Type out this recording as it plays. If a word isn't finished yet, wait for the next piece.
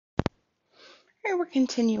All right, we're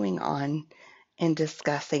continuing on and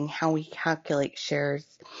discussing how we calculate shares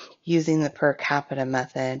using the per capita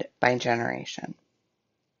method by generation.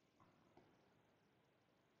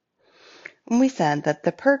 And we said that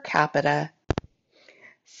the per capita,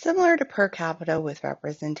 similar to per capita with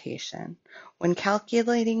representation, when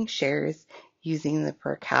calculating shares using the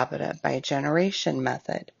per capita by generation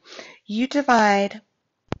method, you divide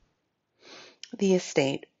the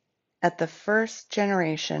estate at the first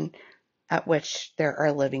generation at which there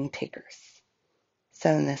are living takers.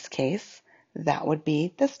 So in this case, that would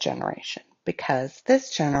be this generation, because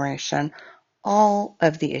this generation, all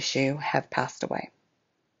of the issue have passed away.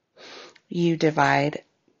 You divide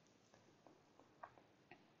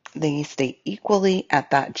the estate equally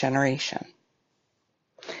at that generation.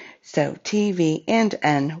 So T, V, and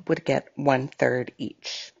N would get 1/3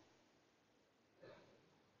 each.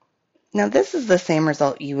 Now this is the same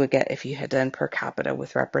result you would get if you had done per capita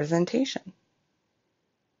with representation,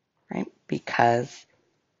 right? Because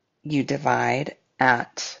you divide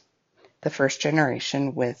at the first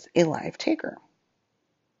generation with a live taker.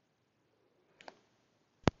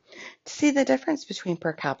 To see the difference between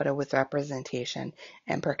per capita with representation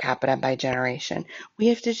and per capita by generation, we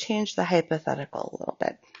have to change the hypothetical a little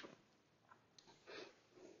bit.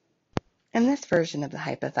 In this version of the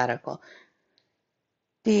hypothetical,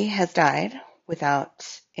 B has died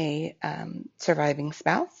without a surviving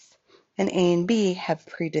spouse, and A and B have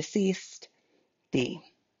predeceased D,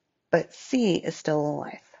 but C is still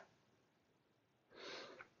alive.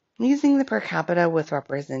 Using the per capita with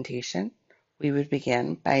representation, we would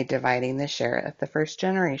begin by dividing the share of the first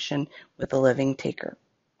generation with a living taker,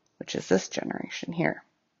 which is this generation here.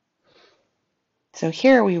 So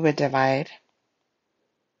here we would divide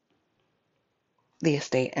the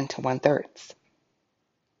estate into 1/3.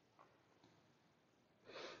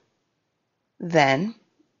 Then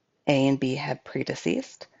A and B have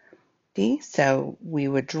predeceased D, so we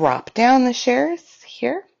would drop down the shares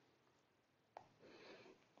here.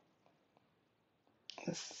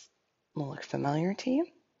 This will look familiar to you.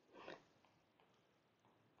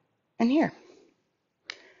 And here.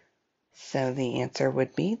 So the answer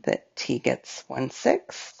would be that T gets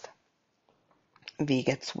 1/6, V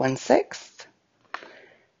gets 1/6,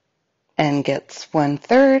 N gets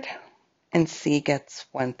 1/3, and C gets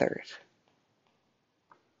 1/3.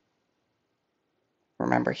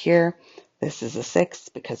 Remember here, this is a 6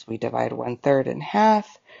 because we divide 1/3 in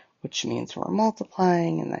half, which means we're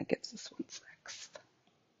multiplying, and that gives us 1/6.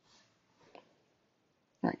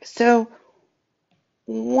 All right, so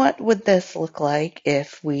what would this look like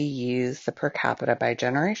if we use the per capita by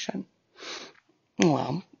generation?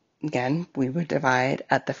 Well, again, we would divide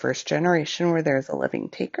at the first generation where there's a living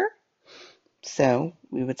taker. So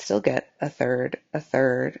we would still get 1/3,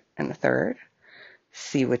 1/3, and 1/3.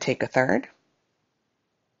 C would take 1/3.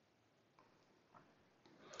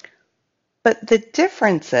 But the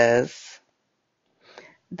difference is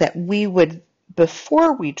that we would,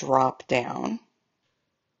 before we drop down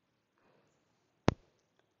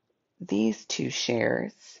these two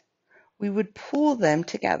shares, we would pool them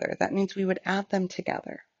together. That means we would add them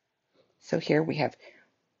together. So here we have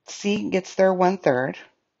C gets their 1/3.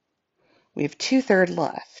 We have 2/3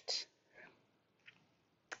 left.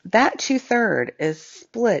 That 2/3 is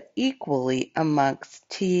split equally amongst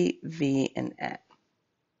T, V, and N.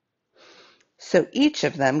 So each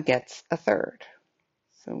of them gets 1/3.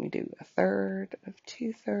 So we do 1/3 of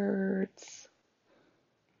 2/3.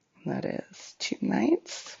 That is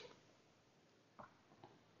 2/9.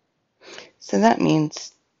 So that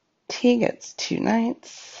means T gets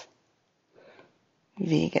 2/9,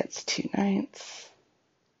 V gets 2/9,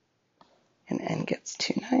 and N gets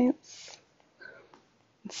 2/9.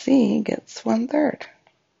 C gets 1/3.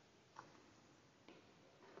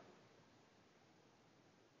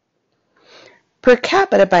 Per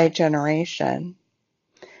capita by generation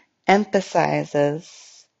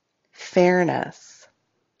emphasizes fairness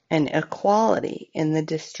and equality in the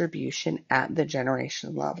distribution at the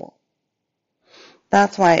generation level.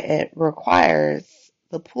 That's why it requires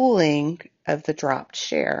the pooling of the dropped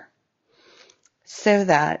share so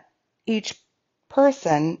that each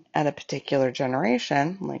person at a particular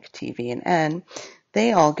generation, like T, V, and N,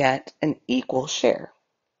 they all get an equal share.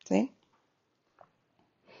 See?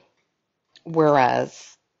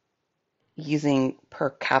 Whereas using per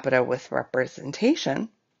capita with representation,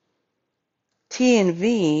 T and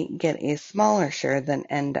V get a smaller share than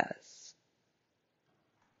N does.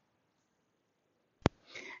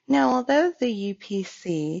 Now, although the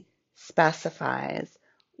UPC specifies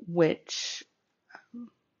which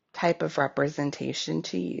type of representation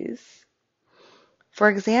to use, for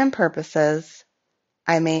exam purposes,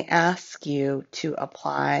 I may ask you to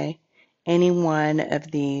apply any one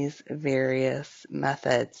of these various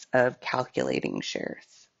methods of calculating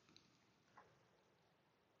shares.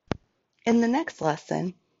 In the next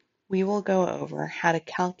lesson, we will go over how to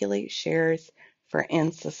calculate shares for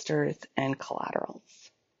ancestors and collaterals.